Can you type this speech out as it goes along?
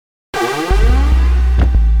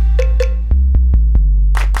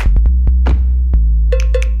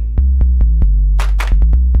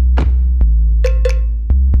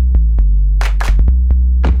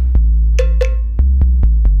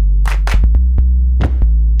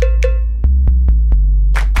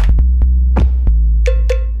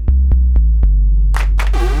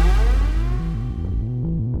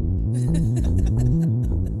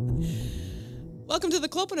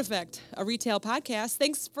Perfect, a retail podcast.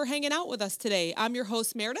 Thanks for hanging out with us today. I'm your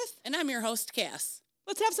host, Meredith. And I'm your host, Cass.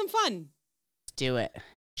 Let's have some fun. Do it.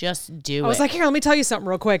 Just do it. I was like, here, let me tell you something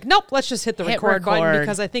real quick. Nope, let's just hit the record button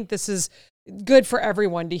because I think this is good for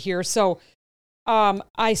everyone to hear. So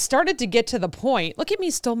I started to get to the point. Look at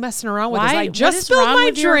me still messing around with this. I just spilled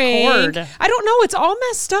my drink. I don't know. It's all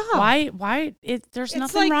messed up. Why? There's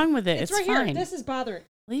nothing wrong with it. It's right fine. Here. This is bothering.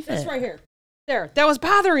 Leave it. It's right here. There. That was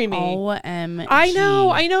bothering me. OMG.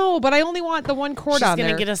 I know, but I only want the one cord on there.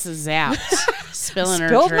 She's going to get us a zap. Spilling her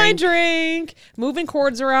drink. Spilled my drink. Moving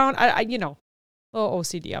cords around. I little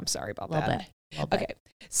OCD. I'm sorry about that. A little bit. Okay.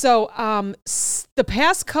 So the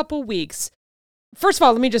past couple weeks, first of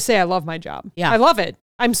all, let me just say I love my job. Yeah. I love it.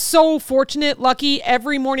 I'm so fortunate, lucky.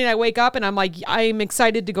 Every morning I wake up and I'm like, I'm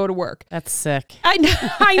excited to go to work. That's sick. I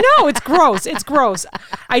know. It's gross. It's gross.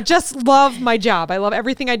 I just love my job. I love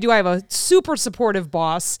everything I do. I have a super supportive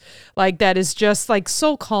boss, like that is just like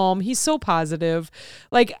so calm. He's so positive.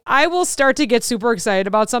 Like I will start to get super excited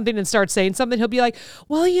about something and start saying something. He'll be like,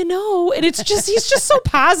 well, and it's just, he's just so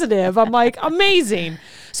positive. I'm like, amazing.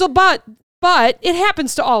 So, but it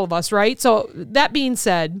happens to all of us, right? So that being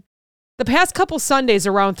said, the past couple Sundays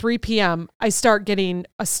around 3 p.m., I start getting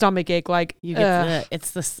a stomach ache. Like you get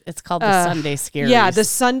it's called the Sunday scaries. Yeah, the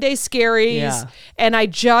Sunday scaries. Yeah. And I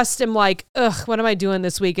just am like, what am I doing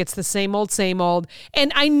this week? It's the same old, same old.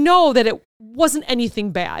 And I know that it wasn't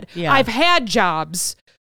anything bad. Yeah. I've had jobs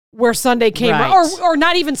where Sunday came or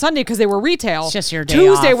not even Sunday because they were retail. It's just your day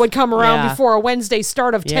Tuesday off. would come around before a Wednesday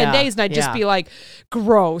start of 10 days, and I'd just be like,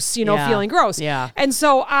 gross, feeling gross. Yeah. And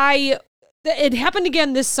so it happened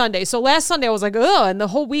again this Sunday. So last Sunday I was like, and the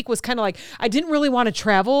whole week was kind of like, I didn't really want to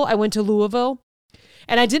travel. I went to Louisville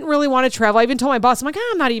and I didn't really want to travel. I even told my boss, I'm like,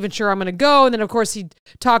 I'm not even sure I'm going to go. And then of course he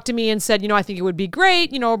talked to me and said, I think it would be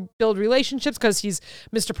great, build relationships because he's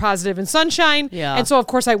Mr. Positive and Sunshine. Yeah. And so of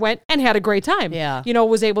course I went and had a great time. Yeah.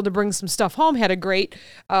 Was able to bring some stuff home, had a great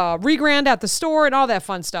re-grand at the store and all that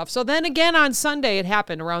fun stuff. So then again on Sunday, it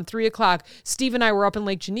happened around 3:00. Steve and I were up in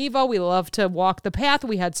Lake Geneva. We love to walk the path.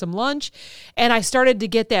 We had some lunch and I started to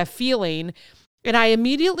get that feeling and I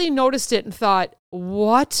immediately noticed it and thought,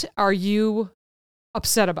 what are you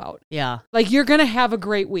upset about? Yeah. Like you're going to have a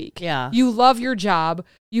great week. Yeah. You love your job.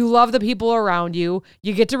 You love the people around you.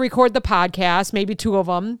 You get to record the podcast, maybe two of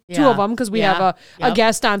them, because we have a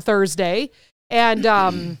guest on Thursday. And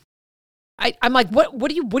I'm like, what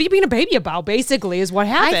are you being a baby about? Basically is what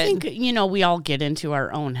happened. I think, we all get into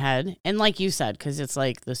our own head. And like you said, because it's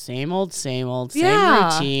like the same old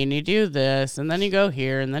routine. You do this and then you go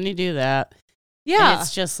here and then you do that. Yeah. And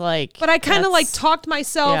it's just like. But I kind of like talked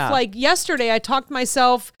myself, like yesterday, I talked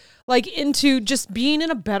myself like into just being in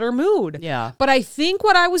a better mood. Yeah. But I think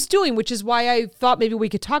what I was doing, which is why I thought maybe we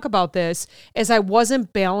could talk about this, is I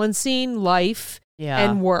wasn't balancing life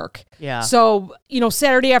and work. Yeah. So,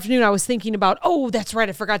 Saturday afternoon, I was thinking about, that's right,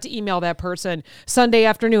 I forgot to email that person. Sunday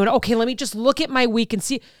afternoon, okay, let me just look at my week and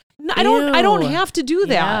see. No, I don't have to do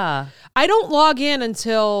that. Yeah. I don't log in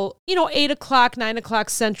until, 8:00, 9:00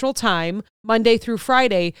 Central Time, Monday through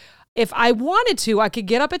Friday. If I wanted to, I could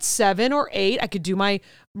get up at 7 or 8. I could do my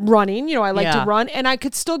running. I like to run, and I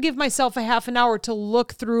could still give myself a half an hour to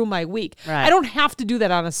look through my week. Right. I don't have to do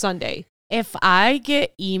that on a Sunday. If I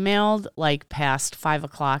get emailed like past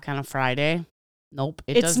 5:00 on a Friday, nope.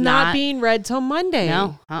 It's not being read till Monday.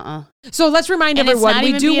 No. So let's remind everyone,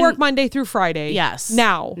 we do work Monday through Friday. Yes.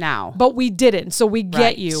 Now. But we didn't. So we get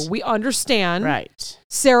Right. you. We understand. Right.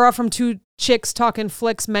 Sarah from Two Chicks Talking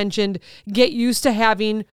Flicks mentioned, get used to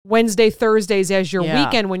having Wednesday, Thursdays as your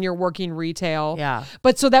weekend when you're working retail. Yeah.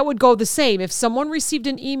 But so that would go the same. If someone received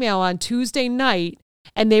an email on Tuesday night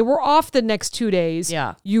and they were off the next 2 days,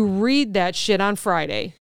 you read that shit on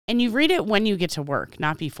Friday. And you read it when you get to work,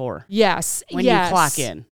 not before. Yes. When you clock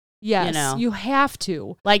in. Yes. You have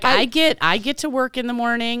to. Like I get to work in the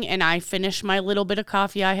morning and I finish my little bit of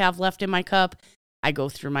coffee I have left in my cup. I go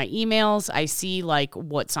through my emails. I see like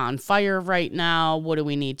what's on fire right now. What do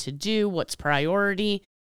we need to do? What's priority?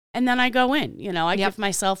 And then I go in, I give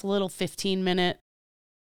myself a little 15-minute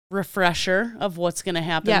refresher of what's going to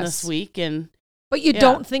happen this week. But you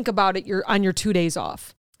don't think about it on your 2 days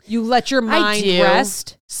off. You let your mind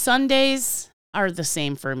rest. Sundays are the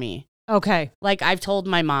same for me. Okay. Like I've told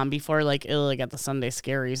my mom before, like, I got the Sunday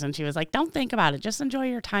scaries. And she was like, don't think about it. Just enjoy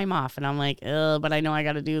your time off. And I'm like, but I know I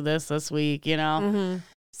got to do this week, Mm-hmm.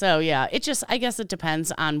 So yeah, I guess it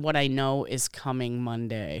depends on what I know is coming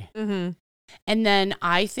Monday. Mm-hmm. And then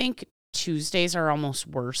I think Tuesdays are almost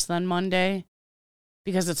worse than Monday.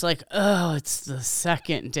 Because it's like, it's the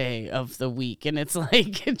second day of the week. And it's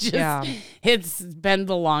like, it's been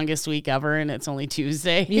the longest week ever. And it's only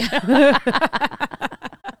Tuesday. Yeah.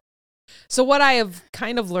 So what I have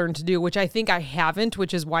kind of learned to do, which I think I haven't,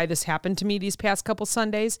 which is why this happened to me these past couple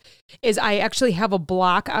Sundays, is I actually have a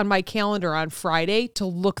block on my calendar on Friday to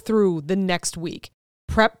look through the next week,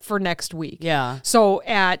 prep for next week. Yeah. So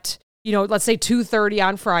at, let's say 2:30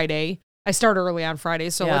 on Friday, I start early on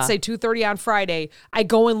Friday. So let's say 2:30 on Friday, I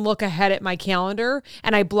go and look ahead at my calendar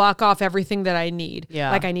and I block off everything that I need.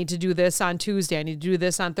 Yeah. Like I need to do this on Tuesday. I need to do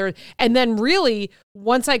this on Thursday. And then really,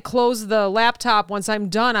 once I close the laptop, once I'm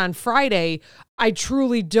done on Friday, I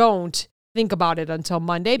truly don't think about it until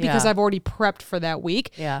Monday because I've already prepped for that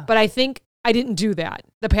week. Yeah. But I think I didn't do that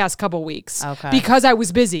the past couple weeks Okay. because I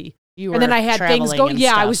was busy. You And then were I had things going. traveling and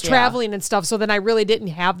Yeah, I stuff, was traveling and stuff. So then I really didn't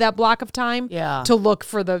have that block of time to look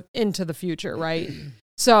for into the future, right?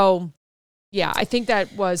 So, yeah, I think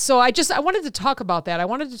that was. So I wanted to talk about that. I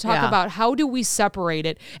wanted to talk about how do we separate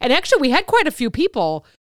it. And actually, we had quite a few people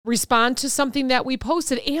respond to something that we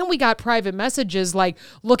posted, and we got private messages like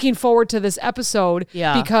looking forward to this episode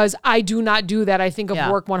because I do not do that. I think of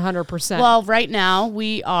work 100%. Well, right now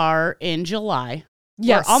we are in July.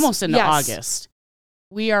 Yes. We're almost into August.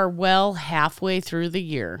 We are well halfway through the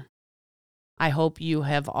year. I hope you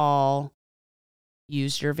have all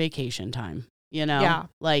used your vacation time.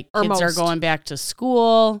 Like Or kids are most. going back to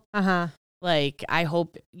school. Uh-huh. Like I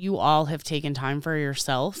hope you all have taken time for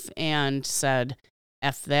yourself and said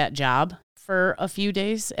F that job for a few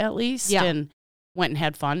days at least and went and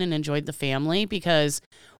had fun and enjoyed the family, because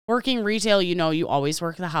working retail, you always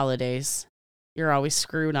work the holidays. You're always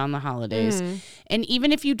screwed on the holidays. Mm-hmm. And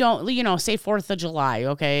even if you don't, say 4th of July,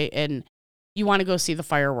 okay, and you want to go see the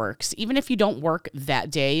fireworks, even if you don't work that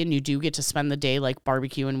day and you do get to spend the day like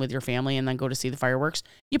barbecuing with your family and then go to see the fireworks,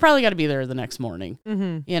 you probably got to be there the next morning,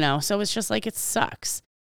 so it's just like, it sucks.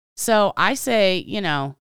 So I say,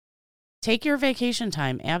 take your vacation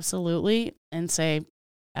time, absolutely, and say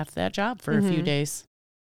F that job for a few days.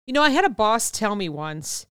 I had a boss tell me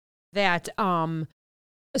once that,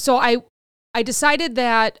 so I decided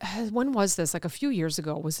that, when was this? Like a few years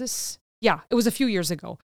ago. Was this? Yeah, it was a few years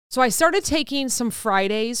ago. So I started taking some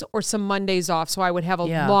Fridays or some Mondays off so I would have a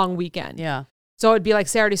long weekend. Yeah. So it'd be like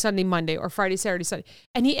Saturday, Sunday, Monday, or Friday, Saturday, Sunday.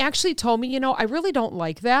 And he actually told me, I really don't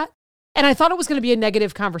like that. And I thought it was going to be a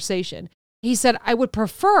negative conversation. He said, I would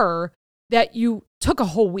prefer that you took a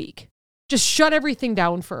whole week. Just shut everything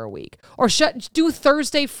down for a week. Or do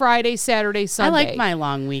Thursday, Friday, Saturday, Sunday. I like my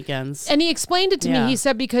long weekends. And he explained it to me. He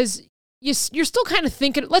said, because you're still kind of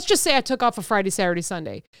thinking, let's just say I took off a Friday, Saturday,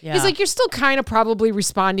 Sunday. Yeah. He's like, you're still kind of probably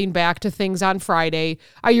responding back to things on Friday.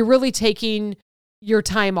 Are you really taking your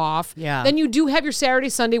time off? Yeah. Then you do have your Saturday,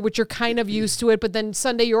 Sunday, which you're kind of used to it. But then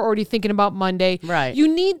Sunday, you're already thinking about Monday. Right. You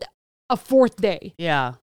need a fourth day.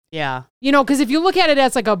 Yeah. Yeah. Because if you look at it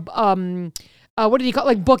as like a, what do you call it?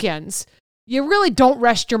 Like bookends. You really don't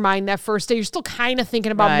rest your mind that first day. You're still kind of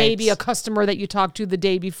thinking about maybe a customer that you talked to the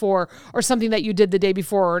day before or something that you did the day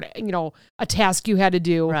before, or, a task you had to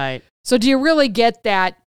do. Right. So do you really get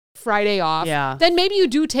that Friday off? Yeah. Then maybe you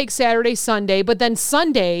do take Saturday, Sunday, but then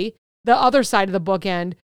Sunday, the other side of the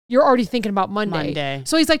bookend, you're already thinking about Monday.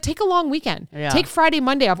 So he's like, take a long weekend. Yeah. Take Friday,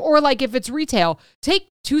 Monday off. Or like if it's retail, take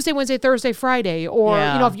Tuesday, Wednesday, Thursday, Friday. Or,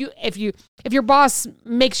 if your boss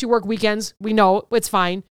makes you work weekends, we know it's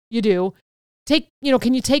fine. You do.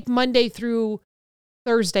 Can you take Monday through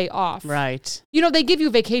Thursday off? Right. They give you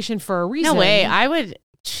vacation for a reason. No way. I would,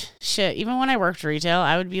 even when I worked retail,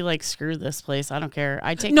 I would be like, screw this place. I don't care.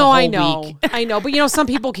 I'd take a whole week. I know. But, some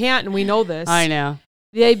people can't, and we know this. I know.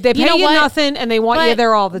 They pay you nothing, and they want you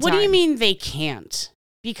there all the time. What do you mean they can't?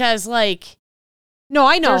 Because, no,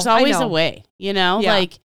 I know. There's always a way, Yeah.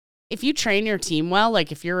 Like, if you train your team well,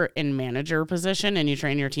 like if you're in manager position and you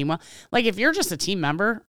train your team well, like if you're just a team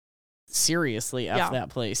member, seriously F that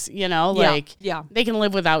place, they can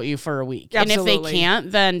live without you for a week. Absolutely. And if they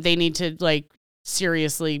can't, then they need to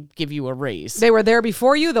seriously give you a raise. They were there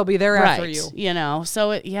before you, they'll be there after you.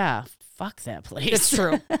 So fuck that place. It's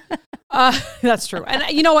true. That's true.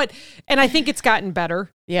 And you know what? And I think it's gotten better.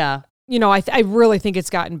 Yeah. I really think it's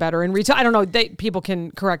gotten better in retail. I don't know, people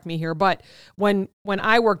can correct me here, but when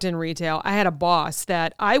I worked in retail, I had a boss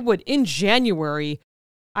that I would, in January,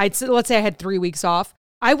 let's say I had 3 weeks off.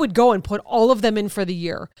 I would go and put all of them in for the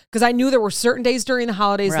year because I knew there were certain days during the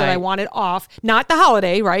holidays that I wanted off. Not the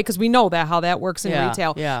holiday, right? Because we know how that works in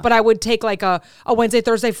retail. Yeah. But I would take like a Wednesday,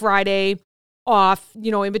 Thursday, Friday off,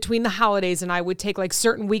 in between the holidays, and I would take like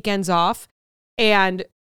certain weekends off, and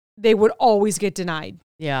they would always get denied.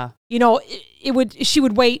 Yeah. She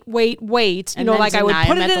would wait. And like I would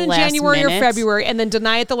put it in January or February and then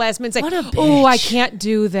deny it the last minute. Say, oh, I can't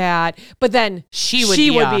do that. But then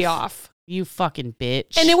she would be off. You fucking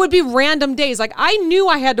bitch. And it would be random days. Like, I knew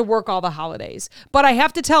I had to work all the holidays, but I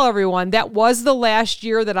have to tell everyone that was the last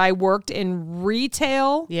year that I worked in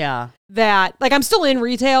retail. Yeah. That, like, I'm still in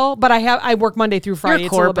retail, but I work Monday through Friday. You're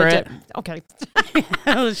It's a little bit corporate.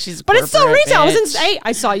 okay. She's But it's still corporate, retail. bitch. Hey,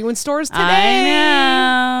 I saw you in stores today.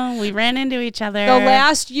 I know. We ran into each other. The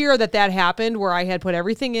last year that happened, where I had put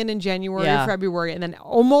everything in January or February, and then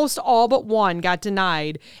almost all but one got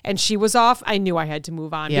denied, and she was off, I knew I had to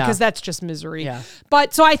move on because that's just misery. Yeah.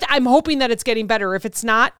 But so I'm hoping that it's getting better. If it's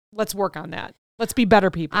not, let's work on that. Let's be better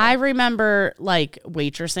people. I remember like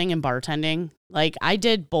waitressing and bartending. Like I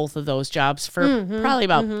did both of those jobs for probably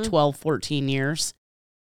about 12, 14 years.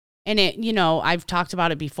 And it, I've talked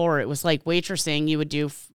about it before. It was like waitressing. You would do,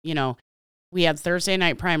 we had Thursday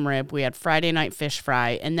night prime rib. We had Friday night fish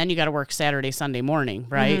fry. And then you got to work Saturday, Sunday morning,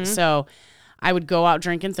 right? So I would go out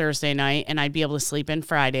drinking Thursday night and I'd be able to sleep in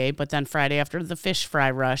Friday. But then Friday after the fish fry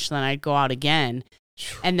rush, then I'd go out again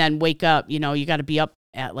and then wake up. You got to be up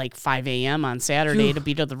at like 5 a.m. on Saturday to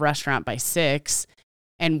be to the restaurant by 6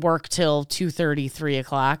 and work till 2:30, 3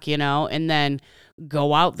 o'clock, and then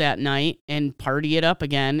go out that night and party it up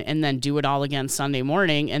again and then do it all again Sunday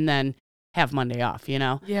morning and then have Monday off,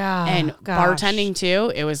 Yeah. And gosh. bartending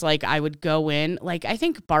too, it was like I would go in, like I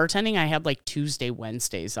think bartending, I had like Tuesday,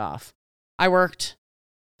 Wednesdays off. I worked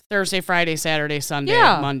Thursday, Friday, Saturday, Sunday,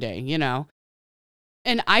 Monday,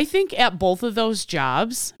 And I think at both of those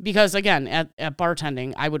jobs, because again, at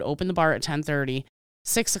bartending, I would open the bar at 10:30,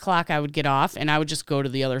 6 o'clock I would get off and I would just go to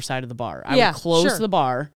the other side of the bar. I would close the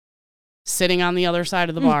bar, sitting on the other side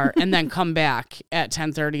of the bar, and then come back at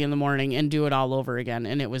 10:30 in the morning and do it all over again.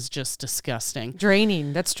 And it was just disgusting.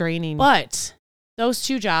 Draining. That's draining. But those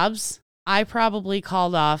two jobs, I probably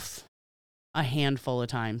called off a handful of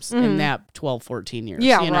times in that 12, 14 years.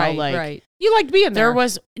 Yeah, right. You liked being there. There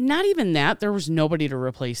was not even that. There was nobody to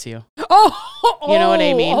replace you. Oh, you know what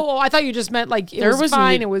I mean? Oh, I thought you just meant like it was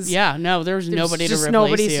fine. It was no, there was nobody to just replace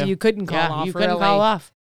nobody, you. so you couldn't call off. You couldn't call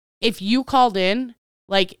off. If you called in,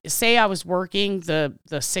 like say I was working the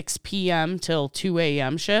 6 p.m. till 2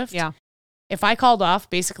 a.m. shift. Yeah. If I called off,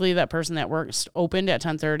 basically that person that worked opened at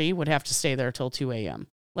 10:30 would have to stay there till 2 a.m.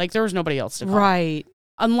 Like there was nobody else to call. Right.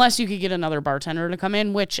 Unless you could get another bartender to come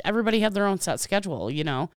in, which everybody had their own set schedule,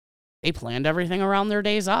 They planned everything around their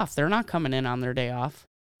days off. They're not coming in on their day off.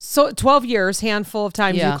 So 12 years, handful of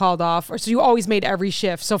times you called off. So you always made every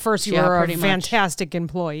shift. So first you were a fantastic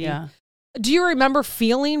employee. Yeah. Do you remember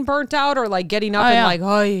feeling burnt out or like getting up and like,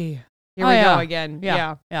 oh, here we go again?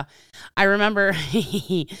 Yeah. I remember,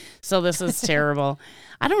 so this is terrible.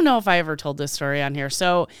 I don't know if I ever told this story on here.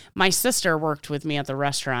 So my sister worked with me at the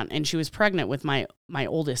restaurant and she was pregnant with my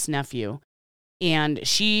oldest nephew. And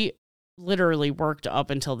she literally worked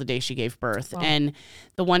up until the day she gave birth. Wow. And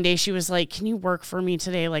the one day she was like, can you work for me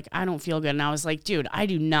today? Like, I don't feel good. And I was like, dude, I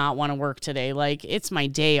do not want to work today. Like, it's my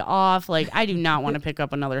day off. Like, I do not want to pick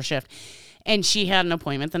up another shift. And she had an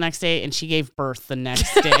appointment the next day and she gave birth the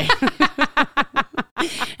next day.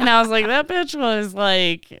 And I was like, that bitch was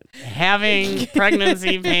like having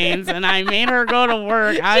pregnancy pains and I made her go to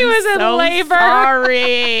work. She was in labor.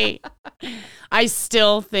 Sorry. I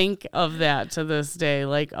still think of that to this day.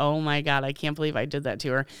 Like, oh my God, I can't believe I did that to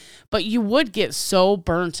her. But you would get so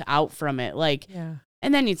burnt out from it. Like,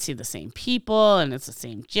 and then you'd see the same people and it's the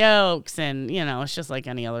same jokes. And, it's just like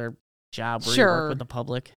any other job where you work with the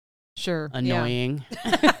public. Sure. Annoying.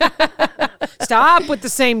 Yeah. Stop with the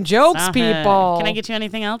same jokes, people. Can I get you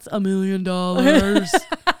anything else? $1 million.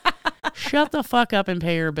 Shut the fuck up and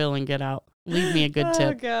pay your bill and get out. Leave me a good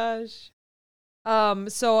tip. Oh,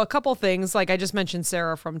 gosh. So a couple things, like I just mentioned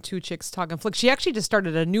Sarah from Two Chicks Talking Flick. She actually just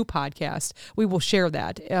started a new podcast. We will share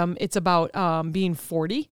that. It's about being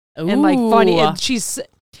 40 and like funny. And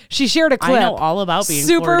she shared a clip. I know all about being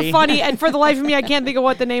super 40. funny. And for the life of me, I can't think of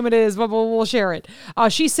what the name it is, but we'll share it.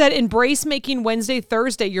 She said, embrace making Wednesday,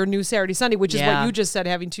 Thursday your new Saturday, Sunday, which is what you just said,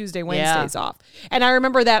 having Tuesday, Wednesdays off. And I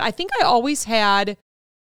remember that. I think I always had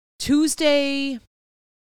Tuesday,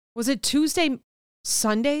 was it Tuesday,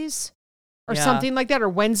 Sundays? Or something like that, or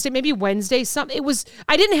Wednesday, maybe Wednesday, something.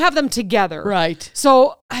 I didn't have them together. Right.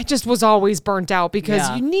 So I just was always burnt out because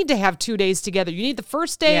you need to have 2 days together. You need the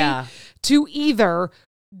first day to either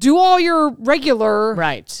do all your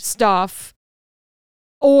regular stuff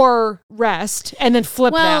or rest and then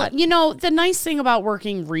flip that. Well, the nice thing about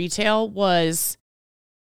working retail was,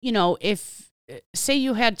 if, say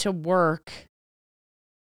you had to work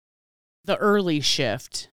the early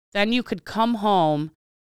shift, then you could come home,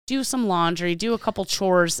 do some laundry, do a couple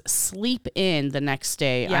chores, sleep in the next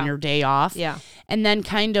day on your day off. Yeah. And then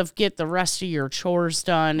kind of get the rest of your chores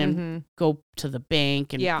done and go to the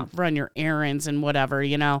bank and run your errands and whatever,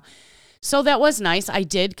 So that was nice. I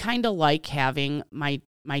did kind of like having my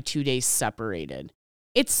 2 days separated.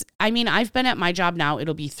 I've been at my job now.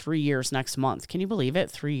 It'll be 3 years next month. Can you believe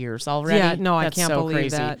it? 3 years already? Yeah, no, That's I can't so believe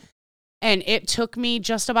crazy. that. And it took me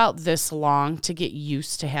just about this long to get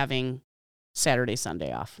used to having Saturday,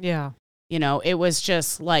 Sunday off. Yeah. You know, it was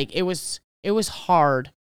just like, it was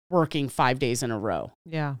hard working 5 days in a row.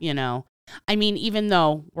 Yeah. You know, I mean, even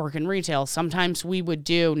though working retail, sometimes we would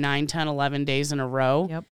do 9, 10, 11 days in a row.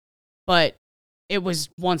 Yep. But it was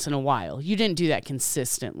once in a while. You didn't do that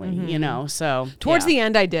consistently, you know? So towards the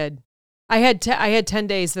end, I did. I had 10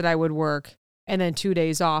 days that I would work and then 2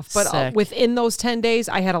 days off. But within those 10 days,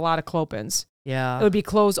 I had a lot of close-opens. Yeah. It would be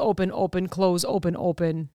close, open, open, close, open,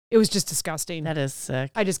 open. It was just disgusting. That is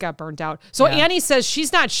sick. I just got burnt out. So Annie says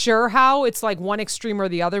she's not sure how. It's like one extreme or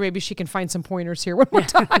the other. Maybe she can find some pointers here when we're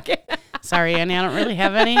talking. Sorry, Annie, I don't really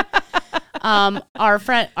have any. Our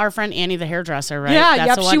friend Annie, the hairdresser, right? Yeah,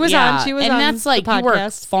 that's she was on. She was and on that's like the you work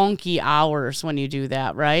podcast. funky hours when you do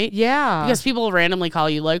that, right? Yeah. Because people randomly call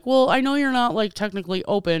you like, well, I know you're not like technically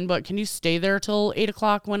open, but can you stay there till 8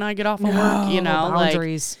 o'clock when I get off of work? You know,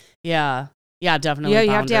 boundaries. Like, yeah, definitely. Yeah,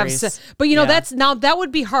 you have boundaries. to have. But you know, that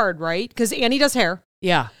would be hard, right? Because Annie does hair.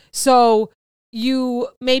 Yeah. So you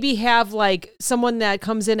maybe have like someone that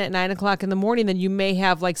comes in at 9 o'clock in the morning, then you may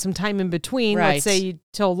have like some time in between. Right. Let's say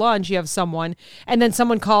till lunch, you have someone, and then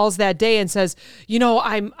someone calls that day and says, you know,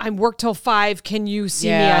 I'm work till 5. Can you see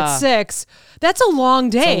me at 6? That's a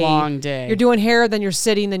long day. It's a long day. You're doing hair, then you're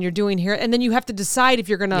sitting, then you're doing hair, and then you have to decide if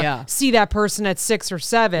you're gonna see that person at 6 or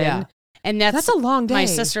 7. Yeah. And that's a long day. My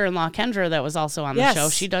sister-in-law, Kendra, that was also on the show,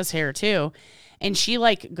 she does hair too. And she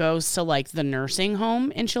like goes to like the nursing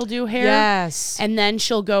home and she'll do hair. Yes. And then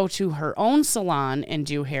she'll go to her own salon and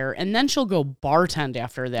do hair. And then she'll go bartend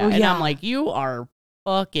after that. And I'm like, you are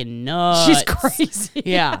fucking nuts. She's crazy.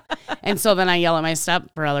 Yeah. And so then I yell at my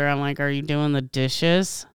stepbrother. I'm like, are you doing the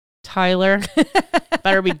dishes, Tyler?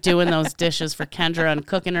 Better be doing those dishes for Kendra and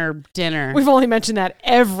cooking her dinner. We've only mentioned that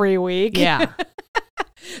every week. Yeah.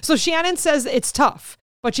 So Shannon says it's tough,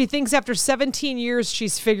 but she thinks after 17 years,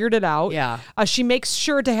 she's figured it out. Yeah. She makes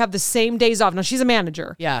sure to have the same days off. Now, she's a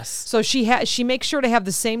manager. Yes. So she makes sure to have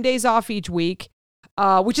the same days off each week,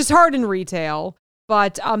 which is hard in retail.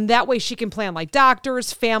 But that way she can plan like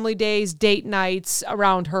doctors, family days, date nights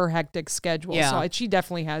around her hectic schedule. Yeah. So she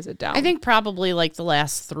definitely has it down. I think probably like the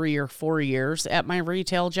last 3 or 4 years at my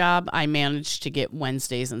retail job, I managed to get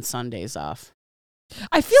Wednesdays and Sundays off.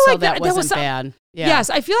 I feel so like that wasn't was bad. Yeah. Yes,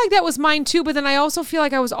 I feel like that was mine too, but then I also feel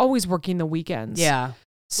like I was always working the weekends. Yeah.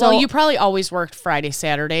 So well, you probably always worked Friday,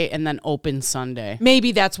 Saturday, and then open Sunday.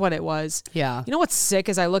 Maybe that's what it was. Yeah. You know what's sick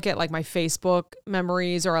is I look at like my Facebook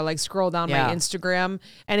memories or I like scroll down my Instagram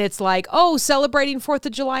and it's like, oh, celebrating 4th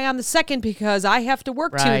of July on the 2nd because I have to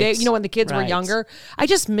work 2 days. You know, when the kids were younger, I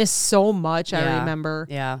just miss so much. I remember.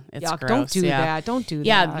 Yeah. It's Yuck, gross. don't do that. Don't do that.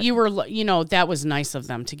 Yeah. You were, you know, that was nice of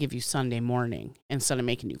them to give you Sunday morning instead of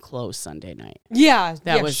making you close Sunday night. Yeah.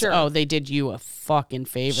 That was, they did you a fucking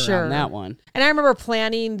favor on that one. And I remember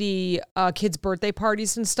planning the kids' birthday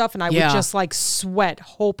parties and stuff, and I would just like sweat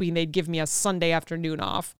hoping they'd give me a Sunday afternoon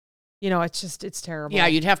off. You know, it's terrible. Yeah,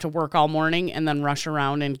 you'd have to work all morning and then rush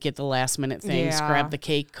around and get the last minute things, grab the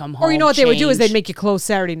cake, come home. Or you know what they would do is they'd make you close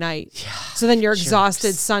Saturday night. Yeah, so then you're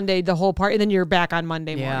exhausted Sunday, the whole party, and then you're back on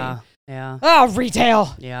Monday morning. Yeah. Oh,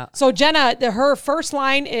 retail. Yeah. So Jenna, her first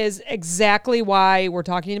line is exactly why we're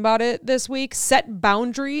talking about it this week. Set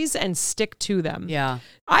boundaries and stick to them. Yeah.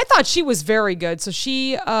 I thought she was very good. So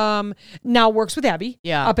she now works with Abby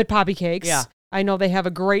up at Poppy Cakes. Yeah. I know they have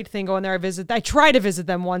a great thing going there. I try to visit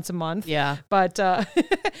them once a month. Yeah. But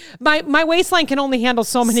my waistline can only handle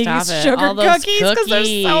so many sugar All those cookies because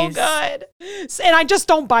they're so good. And I just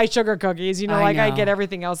don't buy sugar cookies. You know, I get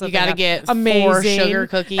everything else. You got to get amazing 4 sugar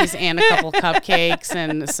cookies and a couple cupcakes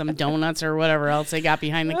and some donuts or whatever else they got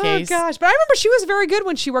behind the case. Oh, gosh. But I remember she was very good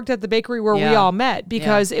when she worked at the bakery where we all met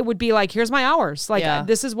because it would be like, here's my hours. Like,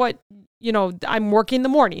 this is what... You know, I'm working the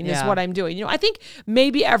morning is what I'm doing. You know, I think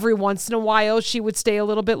maybe every once in a while she would stay a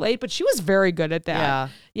little bit late, but she was very good at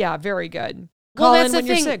that. Yeah, very good. Well, Call that's in the when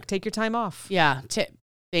you're thing. sick. Take your time off. Yeah.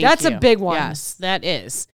 That's a big one. Yes, that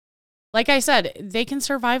is. Like I said, they can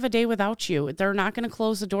survive a day without you. They're not going to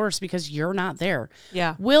close the doors because you're not there.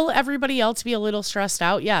 Yeah. Will everybody else be a little stressed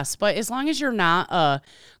out? Yes. But as long as you're not a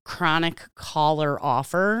chronic caller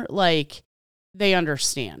offer, like... They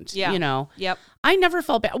understand, you know? Yep. I never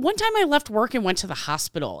felt bad. One time I left work and went to the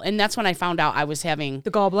hospital, and that's when I found out I was having the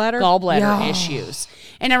gallbladder issues.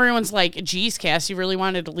 And everyone's like, geez, Cass, you really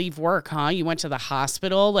wanted to leave work, huh? You went to the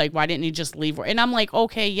hospital? Like, why didn't you just leave work? And I'm like,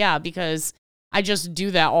 okay, yeah, because I just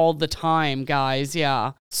do that all the time, guys.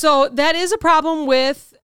 Yeah. So that is a problem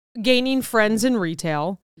with gaining friends in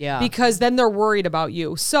retail. Yeah. Because then they're worried about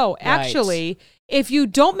you. So actually, if you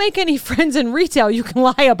don't make any friends in retail, you can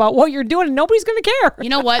lie about what you're doing and nobody's going to care. You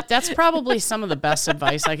know what? That's probably some of the best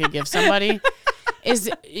advice I could give somebody is,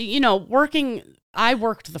 I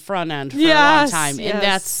worked the front end for a long time. And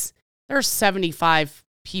there's 75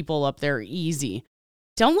 people up there easy.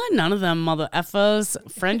 Don't let none of them mother effers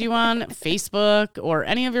friend you on Facebook or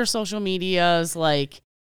any of your social medias,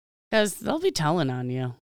 because they'll be telling on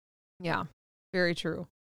you. Yeah, very true.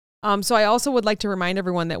 So I also would like to remind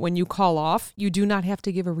everyone that when you call off, you do not have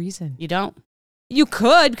to give a reason. You don't? You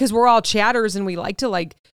could, because we're all chatters and we like to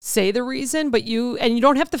say the reason, but you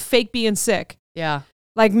don't have to fake being sick. Yeah.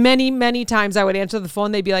 Many, many times I would answer the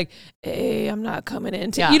phone. They'd be like, hey, I'm not coming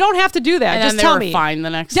in. Yeah. You don't have to do that. And just then tell they were me. fine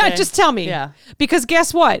the next day. Yeah, just tell me. Yeah. Because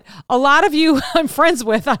guess what? A lot of you I'm friends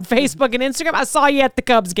with on Facebook and Instagram, I saw you at the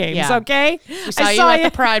Cubs games, okay? We saw you at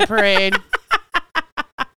the Pride Parade.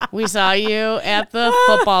 We saw you at the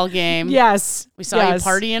football game. Yes. We saw you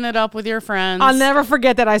partying it up with your friends. I'll never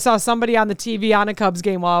forget that I saw somebody on the TV on a Cubs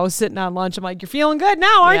game while I was sitting on lunch. I'm like, you're feeling good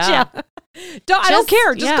now, aren't you? I don't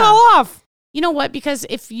care. Just call off. You know what? Because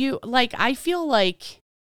if you, I feel like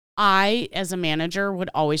I, as a manager, would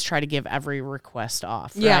always try to give every request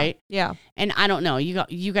off, right? Yeah. And I don't know.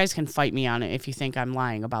 You guys can fight me on it if you think I'm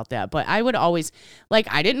lying about that. But I would always,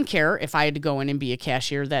 I didn't care if I had to go in and be a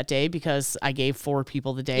cashier that day because I gave 4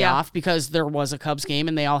 people the day off because there was a Cubs game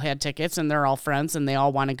and they all had tickets and they're all friends and they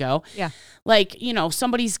all want to go. Yeah.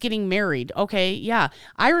 Somebody's getting married. Okay, yeah.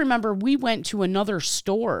 I remember we went to another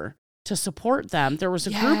store to support them. There was a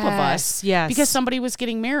group of us because somebody was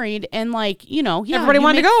getting married and everybody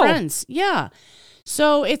wanted to go. Friends. Yeah.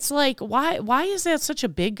 So it's why is that such a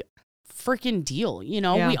big freaking deal?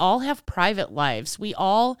 We all have private lives. We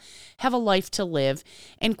all have a life to live,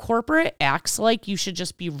 and corporate acts like you should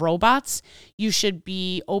just be robots. You should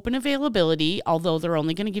be open availability, although they're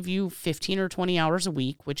only going to give you 15 or 20 hours a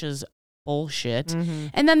week, which is bullshit. Mm-hmm.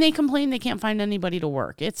 And then they complain they can't find anybody to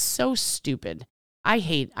work. It's so stupid. I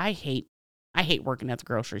hate working at the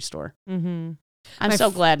grocery store. Mm-hmm. I'm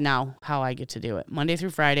so glad now how I get to do it. Monday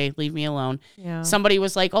through Friday, leave me alone. Yeah. Somebody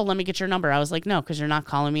was like, oh, let me get your number. I was like, no, because you're not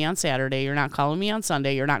calling me on Saturday. You're not calling me on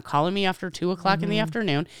Sunday. You're not calling me after 2 o'clock in the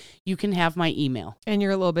afternoon. You can have my email. And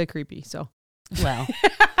you're a little bit creepy, so. Well.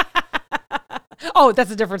 Oh,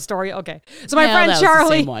 that's a different story. Okay. So my friend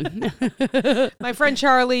Charlie. The same one. My friend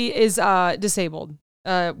Charlie is disabled.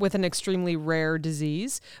 With an extremely rare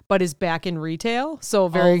disease, but is back in retail. So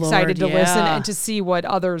very excited to listen and to see what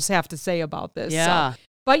others have to say about this. Yeah.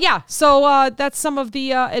 So that's some of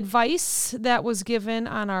the advice that was given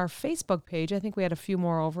on our Facebook page. I think we had a few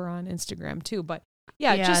more over on Instagram too. But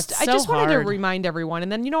I just wanted to remind everyone.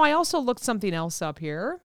 And then, I also looked something else up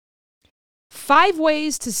here. 5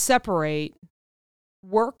 ways to separate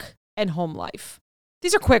work and home life.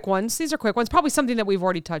 These are quick ones. Probably something that we've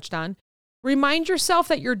already touched on. Remind yourself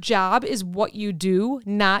that your job is what you do,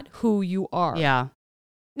 not who you are. Yeah.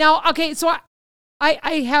 Now, okay, so I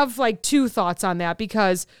have 2 thoughts on that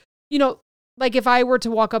because, if I were to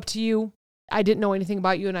walk up to you, I didn't know anything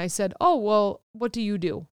about you and I said, oh, well, what do you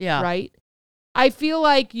do? Yeah. Right? I feel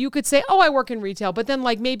like you could say, oh, I work in retail, but then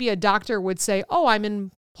maybe a doctor would say, oh, I'm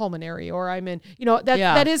in pulmonary or I'm in,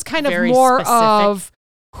 that is kind of more specific of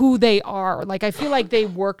who they are. I feel like they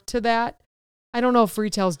work to that. I don't know if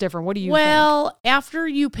retail's different. What do you think? Well, after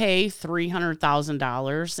you pay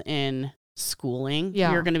 $300,000 in schooling,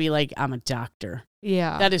 you're going to be like, I'm a doctor.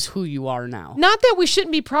 Yeah. That is who you are now. Not that we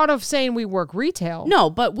shouldn't be proud of saying we work retail. No,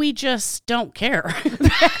 but we just don't care.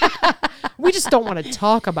 We just don't want to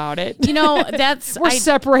talk about it. We're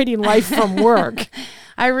separating life from work.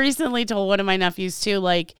 I recently told one of my nephews too,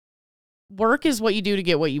 work is what you do to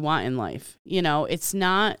get what you want in life. It's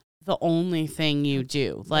not the only thing you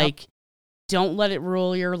do. Don't let it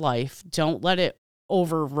rule your life. Don't let it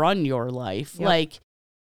overrun your life. Yep.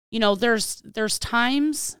 There's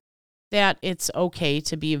times that it's okay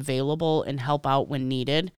to be available and help out when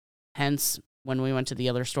needed. Hence, when we went to the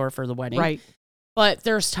other store for the wedding. Right. But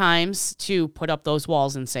there's times to put up those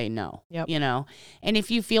walls and say no. Yep. And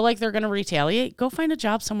if you feel like they're going to retaliate, go find a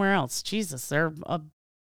job somewhere else. Jesus, they're a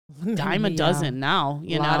dime a dozen now.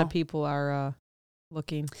 A lot of people are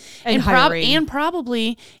looking and hiring. And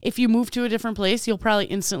probably if you move to a different place, you'll probably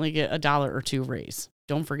instantly get $1 or $2 raise.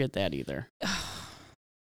 Don't forget that either.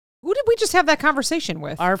 Who did we just have that conversation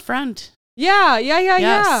with? Our friend. Yeah.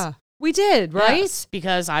 We did, right? Yes,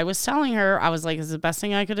 because I was telling her, I was like, it's the best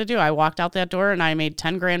thing I could do. I walked out that door and I made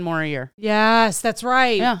 $10,000 more a year. Yes, that's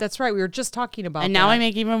right. Yeah. That's right. We were just talking about and now I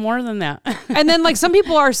make even more than that. And then some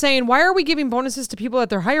people are saying, why are we giving bonuses to people that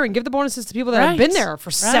they're hiring? Give the bonuses to people that have been there for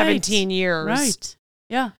 17 years. Right.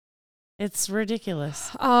 Yeah. It's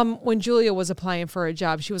ridiculous. When Julia was applying for a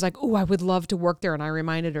job, she was like, "Oh, I would love to work there." And I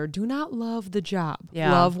reminded her, "Do not love the job.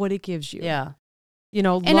 Yeah. Love what it gives you. Yeah. You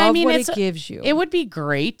know, And love I mean, what it gives you." It would be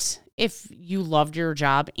great if you loved your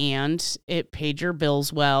job and it paid your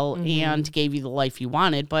bills well and gave you the life you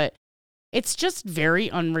wanted, but it's just very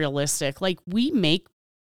unrealistic. Like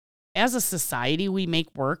as a society, we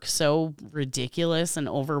make work so ridiculous and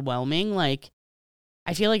overwhelming. Like,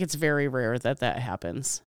 I feel like it's very rare that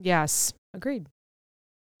happens. Yes, agreed.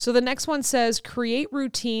 So the next one says, create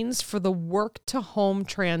routines for the work to home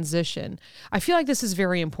transition. I feel like this is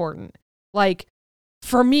very important. Like,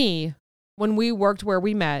 for me, when we worked where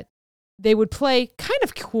we met, they would play kind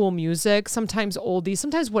of cool music, sometimes oldies,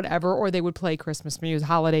 sometimes whatever, or they would play Christmas music,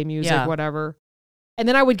 holiday music, whatever. And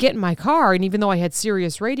then I would get in my car, and even though I had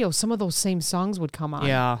Sirius radio, some of those same songs would come on.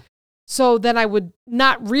 Yeah. So then I would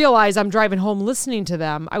not realize I'm driving home listening to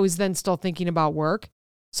them. I was then still thinking about work.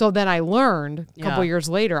 So then I learned a couple years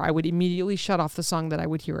later, I would immediately shut off the song that I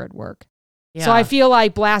would hear at work. Yeah. So I feel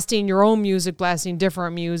like blasting your own music, blasting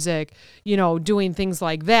different music, you know, doing things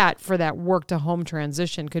like that for that work to home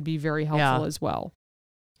transition could be very helpful as well.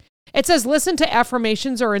 It says, listen to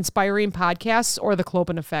affirmations or inspiring podcasts or the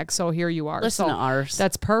Clopen Effect. So here you are. Listen to ours.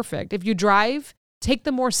 That's perfect. If you drive, take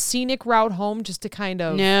the more scenic route home just to kind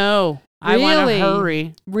of... No. I want to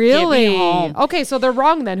hurry. Really? Get me home. Okay, so they're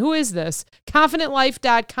wrong then. Who is this?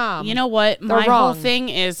 ConfidentLife.com. You know what? They're My wrong. whole thing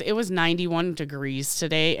is it was 91 degrees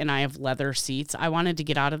today and I have leather seats. I wanted to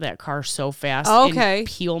get out of that car so fast and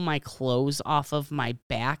peel my clothes off of my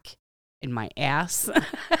back and my ass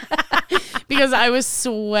because I was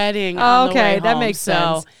sweating on the way home. That makes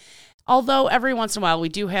sense. Although every once in a while we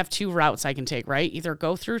do have two routes I can take, right? Either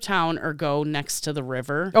go through town or go next to the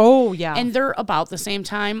river. Oh, yeah. And they're about the same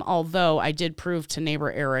time, although I did prove to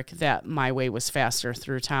neighbor Eric that my way was faster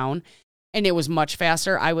through town. And it was much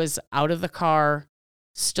faster. I was out of the car,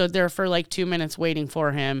 stood there for like 2 minutes waiting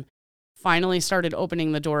for him, finally started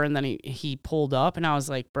opening the door, and then he pulled up. And I was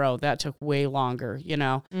like, bro, that took way longer, you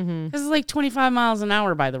know? This is like 25 miles an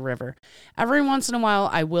hour by the river. Every once in a while,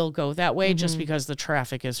 I will go that way just because the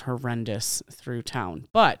traffic is horrendous through town.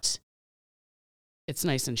 But it's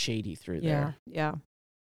nice and shady through there. Yeah.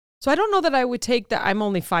 So I don't know that I would take that. I'm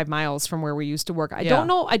only 5 miles from where we used to work. I don't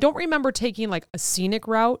know. I don't remember taking like a scenic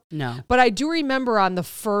route. No. But I do remember on the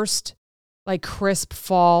first like crisp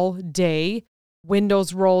fall day,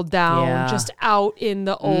 windows rolled down, just out in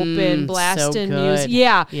the open, blasting music.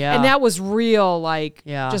 Yeah. And that was real, like,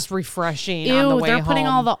 just refreshing on the way home. They're putting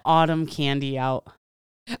all the autumn candy out.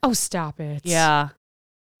 Oh, stop it. Yeah.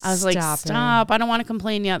 I was like, stop. I don't want to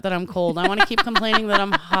complain yet that I'm cold. I want to keep complaining that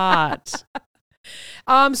I'm hot.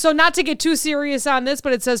 So not to get too serious on this,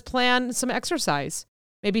 but it says plan some exercise.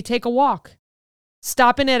 Maybe take a walk.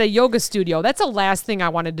 Stopping at a yoga studio. That's the last thing I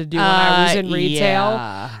wanted to do when I was in retail.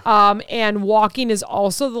 Yeah. And walking is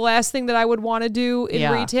also the last thing that I would want to do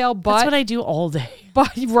in retail. But that's what I do all day.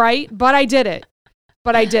 But I did it.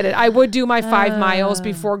 I would do my 5 miles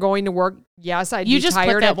before going to work. Yes, I'd be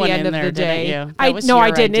tired at the end of the day. I didn't.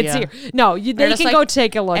 Idea. It's here. No, you can go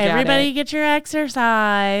take a look at it. Everybody get your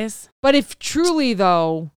exercise. But if truly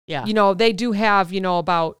though, you know, they do have, you know,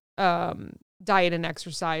 about diet and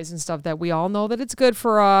exercise and stuff that we all know that it's good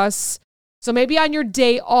for us. So maybe on your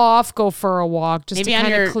day off, go for a walk just to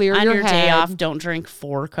kind of clear your head. On your day off, don't drink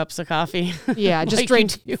 4 cups of coffee. Yeah, just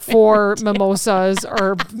drink 4 mimosas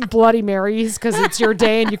or Bloody Marys because it's your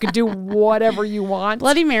day and you can do whatever you want.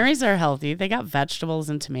 Bloody Marys are healthy. They got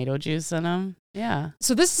vegetables and tomato juice in them. Yeah.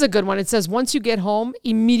 So this is a good one. It says once you get home,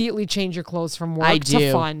 immediately change your clothes from work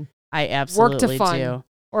to fun. I absolutely do.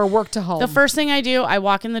 Or work to home. The first thing I do, I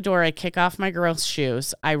walk in the door, I kick off my girls'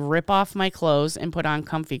 shoes, I rip off my clothes and put on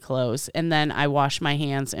comfy clothes, and then I wash my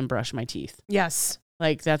hands and brush my teeth. Yes.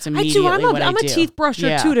 Like, that's immediately what I do. I'm a teeth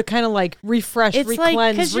brusher, too, to kind of, like, refresh, it's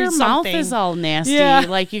re-cleanse, because your mouth is all nasty. Yeah.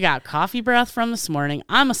 Like, you got coffee breath from this morning.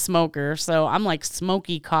 I'm a smoker, so I'm, like,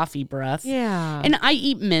 smoky coffee breath. Yeah. And I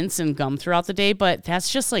eat mints and gum throughout the day, but that's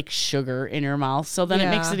just, like, sugar in your mouth, so then it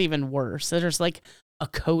makes it even worse. So there's, like, a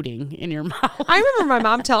coating in your mouth. I remember my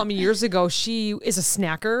mom telling me years ago she is a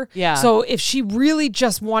snacker. Yeah. So if she really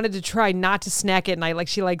just wanted to try not to snack at night, like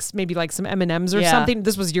she likes maybe like some M&Ms or something.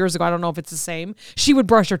 This was years ago. I don't know if it's the same. She would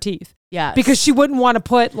brush her teeth. Yes. Because she wouldn't want to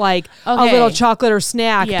put like a little chocolate or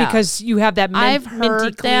snack because you have that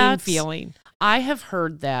minty clean feeling. I have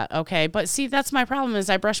heard that. Okay. But see, that's my problem is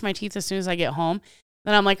I brush my teeth as soon as I get home.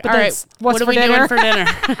 Then I'm like, But all then right, what's what are for we dinner? doing for dinner?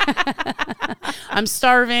 I'm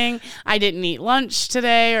starving. I didn't eat lunch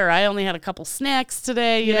today, or I only had a couple snacks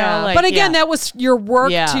today. You know, like, but again, that was your work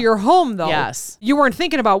to your home, though. Yes. You weren't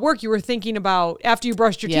thinking about work. You were thinking about, after you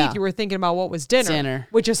brushed your Yeah. teeth, you were thinking about what was dinner,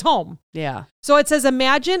 which is home. Yeah. So it says,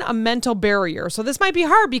 imagine a mental barrier. So this might be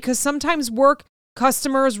hard because sometimes work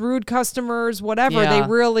customers, rude customers, whatever, they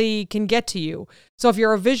really can get to you. So if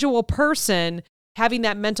you're a visual person, having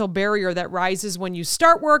that mental barrier that rises when you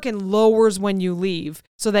start work and lowers when you leave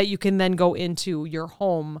so that you can then go into your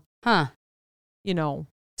home,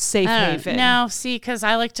 safe haven. No, see, because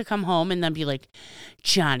I like to come home and then be like,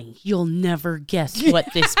 Johnny, you'll never guess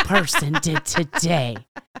what this person did today.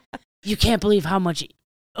 You can't believe how much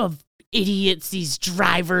of idiots these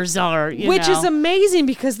drivers are. Which is amazing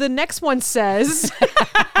because the next one says...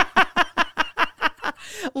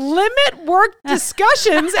 limit work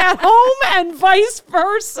discussions at home and vice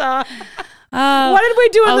versa. What did we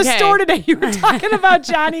do in the store today? You were talking about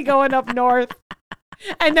Johnny going up north.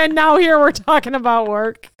 And then now here we're talking about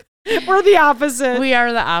work. We're the opposite. We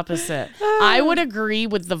are the opposite. I would agree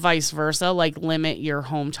with the vice versa, like limit your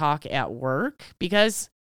home talk at work because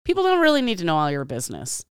people don't really need to know all your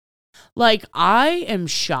business. Like, I am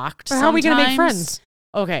shocked sometimes. How are we going to make friends?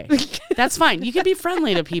 Okay, that's fine. You can be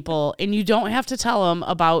friendly to people and you don't have to tell them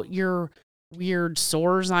about your weird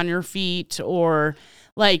sores on your feet or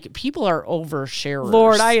like people are oversharers.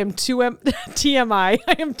 Lord, I am too TMI.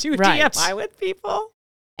 I am too TMI with people.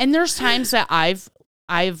 And there's times that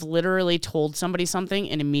I've literally told somebody something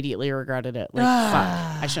and immediately regretted it. Like,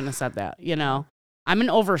 fuck, I shouldn't have said that. I'm an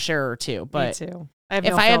oversharer too, but me too.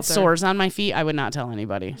 If I had sores on my feet, I would not tell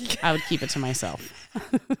anybody. I would keep it to myself.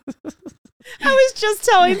 I was just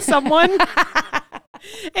telling someone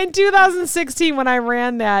in 2016 when I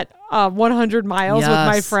ran that 100 miles with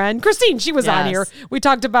my friend Christine. She was on here. We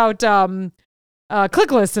talked about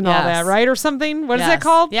ClickList and all that, right? Or something. What is that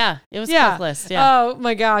called? Yeah, it was ClickList. Yeah. Oh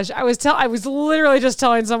my gosh, I was literally just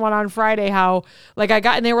telling someone on Friday how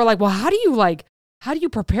and they were like, well, how do you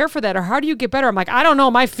prepare for that? Or how do you get better? I'm like, I don't know.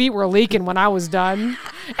 My feet were leaking when I was done.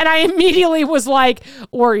 And I immediately was like,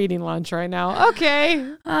 we're eating lunch right now. Okay.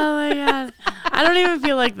 Oh my God. I don't even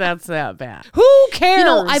feel like that's that bad. Who cares?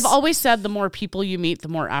 I've always said the more people you meet, the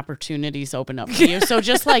more opportunities open up to you. So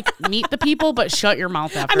just meet the people, but shut your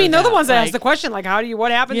mouth after. I mean, they're the ones that ask the question, what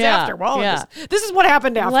happens after? Well, this is what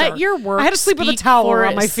happened after. Let your work I had to sleep with a towel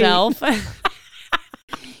on my feet.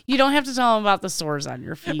 You don't have to tell them about the sores on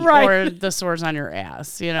your feet or the sores on your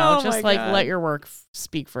ass. Just let your work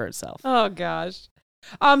speak for itself. Oh gosh.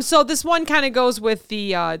 So this one kind of goes with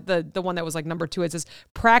the one that was like number 2. It says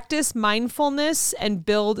practice mindfulness and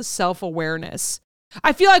build self-awareness.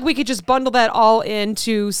 I feel like we could just bundle that all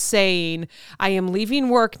into saying, I am leaving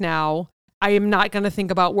work now. I am not going to think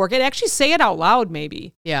about work and actually say it out loud.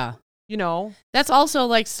 Maybe. Yeah. That's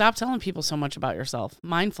also stop telling people so much about yourself.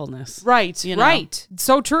 Mindfulness. Right. Right.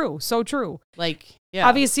 So true. So true.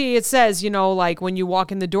 Obviously it says, when you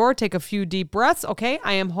walk in the door, take a few deep breaths. Okay.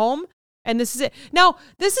 I am home. And this is it. Now,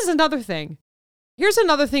 this is another thing. Here's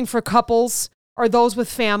another thing for couples or those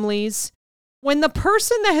with families. When the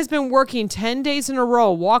person that has been working 10 days in a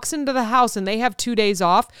row walks into the house and they have 2 days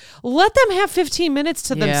off, let them have 15 minutes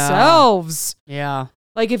to themselves. Yeah.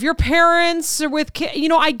 Like if your parents are with kids,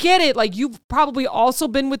 I get it. Like you've probably also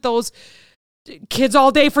been with those kids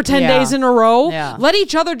all day for 10 days in a row. Yeah. Let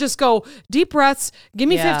each other just go deep breaths. Give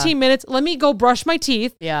me 15 minutes. Let me go brush my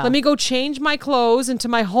teeth. Yeah. Let me go change my clothes into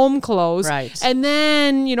my home clothes. Right. And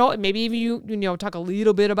then, maybe even you talk a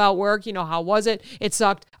little bit about work. How was it? It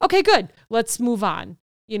sucked. Okay, good. Let's move on.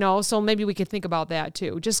 So maybe we could think about that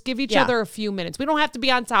too. Just give each other a few minutes. We don't have to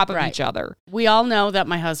be on top of each other. We all know that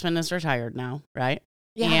my husband is retired now, right?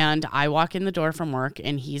 Yeah. And I walk in the door from work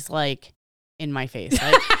and he's like in my face,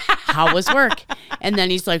 like, how was work? And then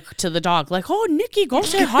he's like to the dog, like, oh, Nikki, go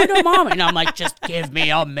say hi to mom. And I'm like, just give me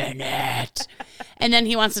a minute. And then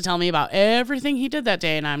he wants to tell me about everything he did that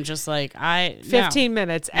day. And I'm just like, 15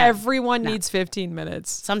 minutes. No. Everyone needs 15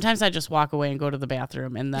 minutes. Sometimes I just walk away and go to the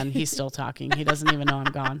bathroom and then he's still talking. He doesn't even know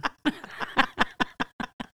I'm gone.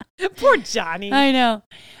 Poor Johnny. I know.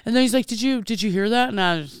 And then he's like, did you hear that? And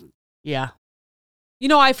I was, yeah.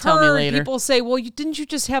 I've heard people say, well, didn't you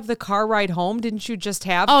just have the car ride home? Didn't you just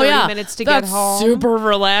have 30 minutes to get home? Super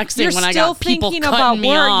relaxing. You're when I still got people thinking cutting about me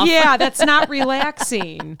work. off. Yeah, that's not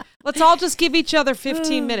relaxing. Let's all just give each other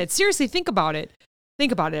 15 minutes. Seriously, think about it.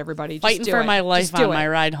 Think about it, everybody. Just Fighting for my life on my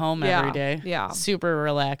ride home every day. Yeah. Super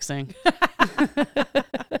relaxing.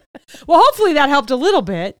 Well, hopefully that helped a little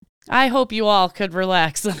bit. I hope you all could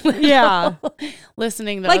relax a little Yeah.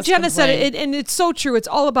 listening to Like us Jenna said, complain. and it's so true. It's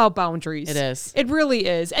all about boundaries. It is. It really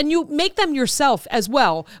is. And you make them yourself as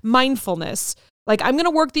well. Mindfulness. Like, I'm going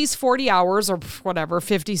to work these 40 hours or whatever,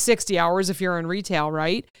 50, 60 hours if you're in retail,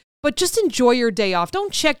 right? But just enjoy your day off.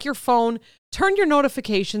 Don't check your phone. Turn your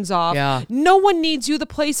notifications off. Yeah. No one needs you. The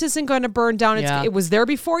place isn't going to burn down. It was there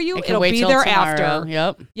before you. It can It'll wait be till there tomorrow. after.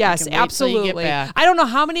 Yep. Yes, It can wait till you get absolutely. back. I don't know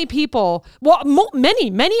how many people, well,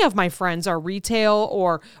 many of my friends are retail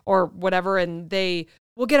or whatever, and they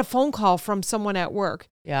will get a phone call from someone at work.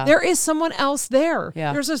 Yeah. There is someone else there.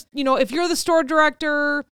 Yeah. There's if you're the store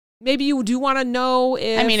director, maybe you do want to know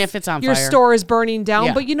if it's on your fire. store is burning down,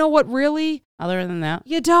 Yeah. but you know what, really? Other than that,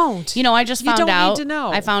 You don't. I just found don't need out. to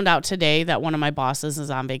know. I found out today that one of my bosses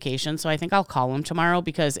is on vacation, so I think I'll call him tomorrow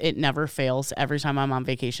because it never fails. Every time I'm on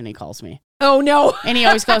vacation, he calls me, Oh, no. and he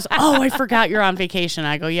always goes, "Oh, I forgot you're on vacation."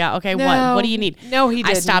 I go, "Yeah, okay. No. What do you need?" No, he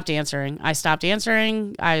didn't. I stopped answering.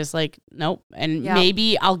 I was like, "Nope." And Yeah.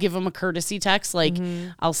 maybe I'll give him a courtesy text, like,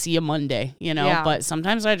 "I'll see you Monday," Yeah. But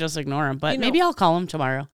sometimes I just ignore him. But maybe I'll call him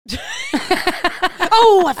tomorrow.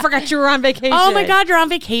 Oh, I forgot you were on vacation. Oh my God, you're on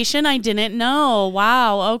vacation? I didn't know.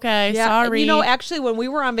 Wow. Okay. Yeah, Sorry. and actually, when we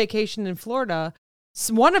were on vacation in Florida,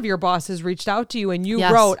 one of your bosses reached out to you and you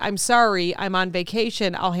Yes. wrote, "I'm sorry, I'm on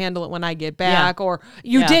vacation. I'll handle it when I get back." Yeah. Or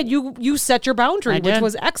you Yeah. did. You set your boundary, I which did.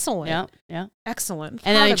 was excellent. Yeah. Yeah. Excellent.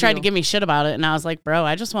 And then Proud he of tried you. to give me shit about it, and I was like, "Bro,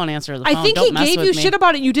 I just won't answer the phone. I think Don't he mess gave with you me." shit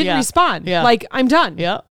about it. You didn't Yeah. respond. Yeah. Like, I'm done.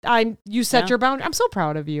 Yep. You set Yeah. your boundary. I'm so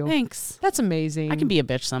proud of you. Thanks. That's amazing. I can be a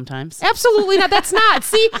bitch sometimes. Absolutely not. That's not.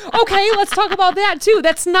 See, okay, let's talk about that too.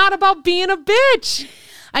 That's not about being a bitch.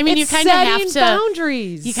 I mean, It's you kind of have setting to.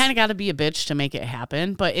 boundaries. You kind of got to be a bitch to make it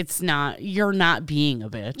happen, but it's not. You're not being a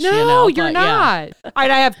bitch. No, you know? you're But, yeah. not. All right,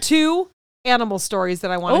 I have 2 animal stories that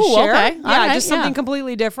I want to Oh, share. okay. Yeah, All right, just something yeah.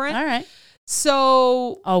 completely different. All right.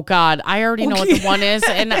 So, Oh God, I already know what the one is,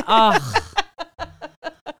 and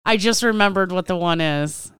I just remembered what the one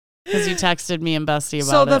is because you texted me and Bestie about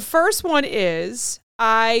so the it. first one is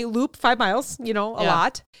I looped 5 miles, a Yeah.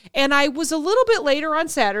 lot. And I was a little bit later on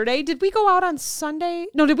Saturday. Did we go out on Sunday?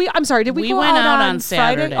 No, did we? I'm sorry. Did we go went out out on on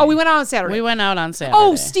Friday? Saturday. Oh, we went out on Saturday. We went out on Saturday.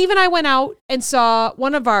 Oh, Steve and I went out and saw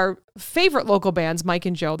one of our favorite local bands, Mike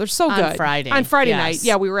and Joe. They're so On good. Friday. On Friday Yes. night.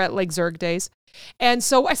 Yeah, we were at Lake Zurich Days. And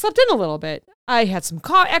so I slept in a little bit. I had some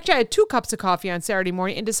coffee. Actually, I had 2 cups of coffee on Saturday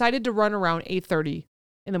morning and decided to run around 8:30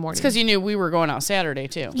 in the morning. It's because you knew we were going out Saturday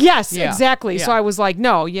too. Yes, Yeah. exactly. So Yeah. I was like,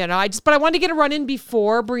 no, but I wanted to get a run in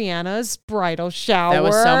before Brianna's bridal shower. That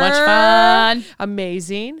was so much fun.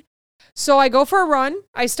 Amazing. So I go for a run.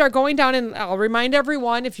 I start going down, and I'll remind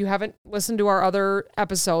everyone, if you haven't listened to our other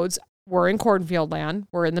episodes, we're in cornfield land.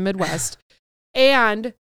 We're in the Midwest.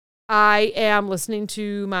 And I am listening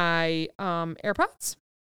to my AirPods,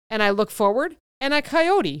 and I look forward, and a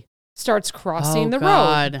coyote starts crossing the road.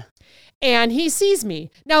 God. And he sees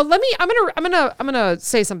me. Now I'm gonna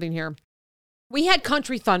say something here. We had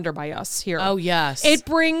Country Thunder by us here. Oh yes. It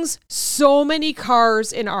brings so many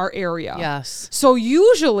cars in our area. Yes. So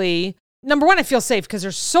usually, number one, I feel safe because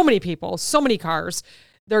there's so many people, so many cars.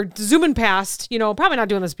 They're zooming past, probably not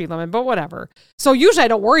doing the speed limit, but whatever. So usually I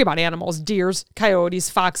don't worry about animals, deers, coyotes,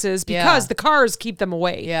 foxes, because Yeah. the cars keep them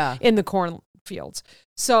away Yeah. in the cornfields.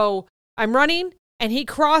 So I'm running and he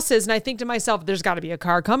crosses and I think to myself, there's got to be a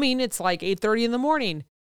car coming. It's like 8:30 in the morning.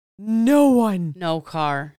 No one. No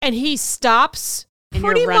car. And he stops And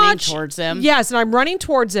pretty you're running much towards him. Yes, and I'm running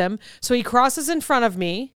towards him. So he crosses in front of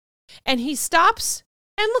me and he stops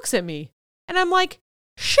and looks at me. And I'm like,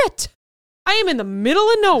 shit, I am in the middle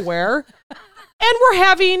of nowhere and we're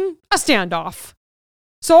having a standoff.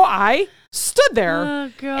 So I stood there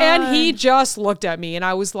Oh, God. and he just looked at me and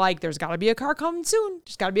I was like, there's got to be a car coming soon.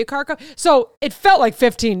 There's got to be a car coming. So it felt like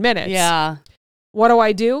 15 minutes. Yeah.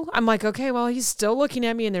 What do? I'm like, okay, well, he's still looking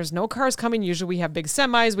at me and there's no cars coming. Usually we have big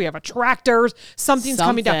semis, we have a tractor, something's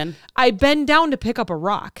coming down. Something. I bend down to pick up a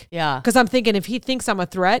rock Yeah. because I'm thinking if he thinks I'm a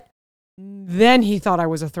threat, then he thought I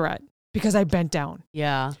was a threat because I bent down.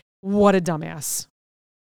 Yeah. What a dumbass.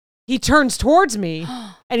 He turns towards me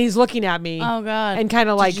and he's looking at me Oh God. and kind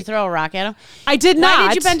of like, did you throw a rock at him? I did not. Why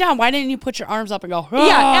did you bend down? Why didn't you put your arms up and go? Yeah,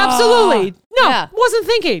 "Ah!" absolutely. No, Yeah. wasn't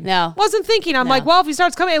thinking. No. Wasn't thinking. I'm No. like, well, if he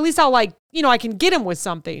starts coming, at least I'll I can get him with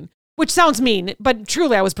something. Which sounds mean, but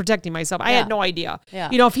truly I was protecting myself. I Yeah. had no idea. Yeah.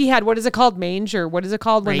 If he had, what is it called? Mange or what is it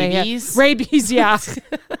called when Rabies? they have rabies? Yeah.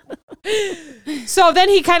 So then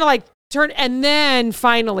he kind of like turned and then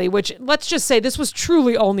finally, which let's just say this was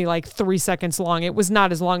truly only like 3 seconds long. It was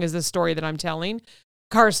not as long as the story that I'm telling.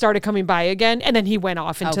 Cars started coming by again and then he went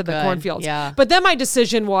off into the good. cornfields. Yeah. But then my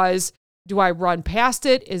decision was, do I run past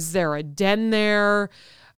it? Is there a den there?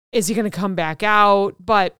 Is he going to come back out?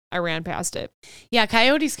 But I ran past it. Yeah,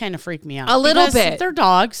 coyotes kind of freak me out. A little because bit. They're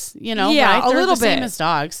dogs, Yeah, right? a They're little the same bit. as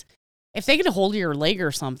dogs. If they get a hold of your leg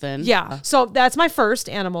or something. Yeah. So that's my first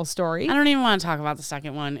animal story. I don't even want to talk about the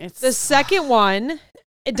second one. It's The second one,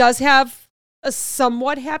 it does have a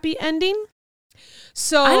somewhat happy ending.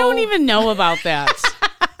 So I don't even know about that.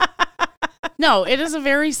 No, it is a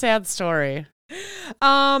very sad story.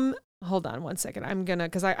 Hold on one second. I'm gonna,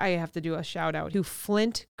 because I have to do a shout out to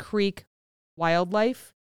Flint Creek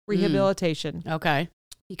Wildlife Rehabilitation. Okay.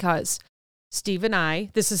 Because Steve and I,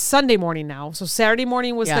 this is Sunday morning now. So Saturday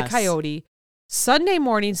morning was the Yes. coyote. Sunday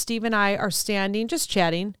morning, Steve and I are standing, just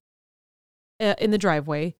chatting in the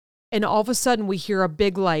driveway. And all of a sudden we hear a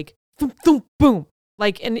big like, boom, boom, boom.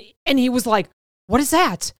 Like, and he was like, what is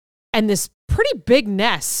that? And this pretty big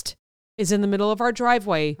nest is in the middle of our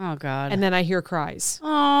driveway. Oh, God. And then I hear cries.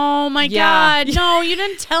 Oh, my Yeah. God. No, you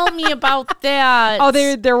didn't tell me about that. Oh,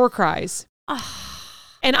 there were cries.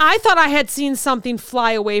 And I thought I had seen something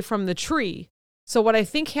fly away from the tree. So what I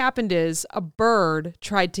think happened is a bird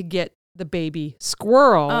tried to get the baby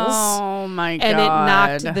squirrels. Oh, my God. And it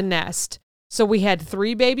knocked the nest. So we had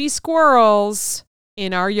 3 baby squirrels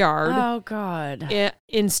in our yard, Oh, God.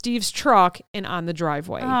 in Steve's truck, and on the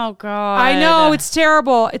driveway. Oh, God. I know, it's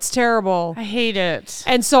terrible. It's terrible. I hate it.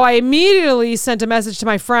 And so I immediately sent a message to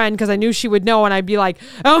my friend because I knew she would know, and I'd be like,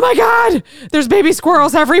 oh my God, there's baby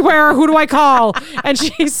squirrels everywhere. Who do I call? And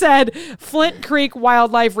she said, Flint Creek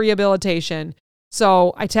Wildlife Rehabilitation.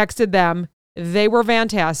 So I texted them. They were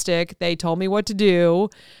fantastic. They told me what to do.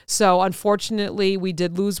 So unfortunately, we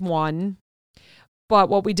did lose one. But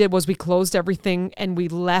what we did was we closed everything and we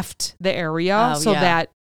left the area so that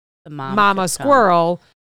The Mama Squirrel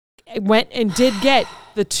went and did get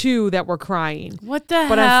the 2 that were crying. What the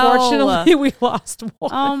But hell? unfortunately, we lost one.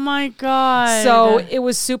 Oh, my God. So it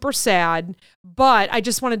was super sad. But I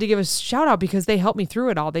just wanted to give a shout out because they helped me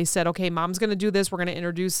through it all. They said, okay, Mom's going to do this. We're going to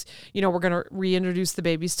introduce, we're going to reintroduce the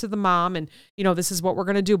babies to the mom. And, this is what we're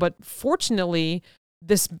going to do. But fortunately,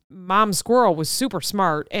 this mom squirrel was super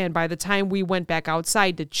smart. And by the time we went back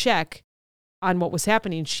outside to check on what was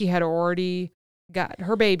happening, she had already got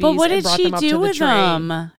her babies. But what and did brought she them up to do the with tree.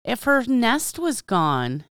 them if her nest was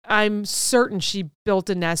gone? I'm certain she built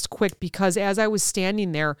a nest quick because as I was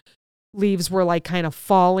standing there, leaves were like kind of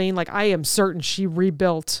falling. Like I am certain she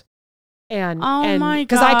rebuilt. And my God.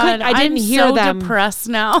 because I didn't hear so them. Depressed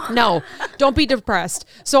now. No, don't be depressed.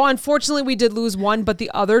 So unfortunately we did lose one, but the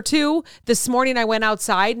other 2, this morning I went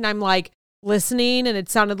outside and I'm like listening and it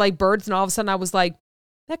sounded like birds. And all of a sudden I was like,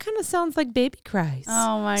 that kind of sounds like baby cries.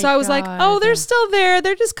 Oh my God. So I was like, oh, they're still there.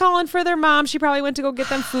 They're just calling for their mom. She probably went to go get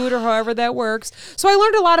them food or however that works. So I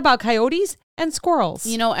learned a lot about coyotes and squirrels.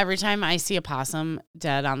 Every time I see a possum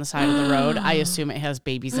dead on the side of the road, I assume it has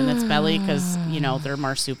babies in its belly because, they're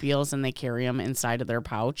marsupials and they carry them inside of their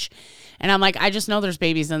pouch. And I'm like, I just know there's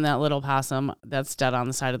babies in that little possum that's dead on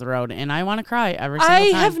the side of the road. And I want to cry every single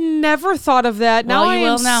time. I have never thought of that. Well, Now you I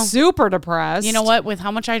am will now. super depressed. You know what? With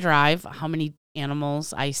how much I drive, how many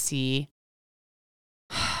animals I see.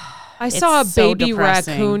 I saw a It's so baby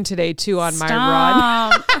depressing. raccoon today too on my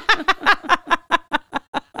run.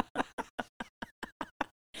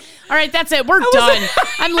 All right, that's it. We're done.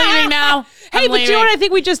 I'm leaving now. Hey, but you know what I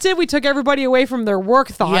think we just did? We took everybody away from their work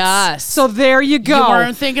thoughts. Yes. So there you go. You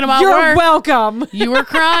weren't thinking about You're work. welcome. You were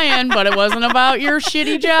crying, but it wasn't about your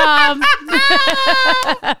shitty job.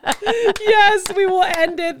 Yes, we will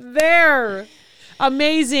end it there.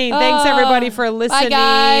 Amazing. Thanks everybody for listening.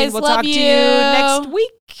 guys. We'll Love talk to you. you next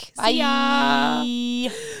week. See Bye. ya.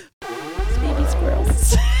 Baby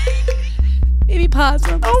squirrels. Baby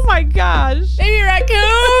possums. Oh my gosh. Baby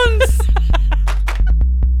raccoons.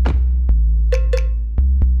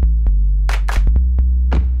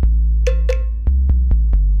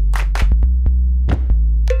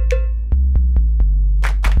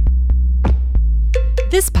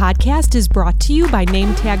 This podcast is brought to you by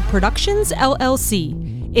NameTag Productions,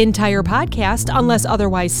 LLC. Entire podcast, unless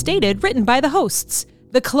otherwise stated, written by the hosts.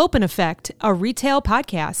 The Clopen Effect, a retail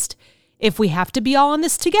podcast. If we have to be all in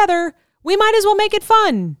this together, we might as well make it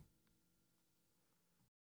fun.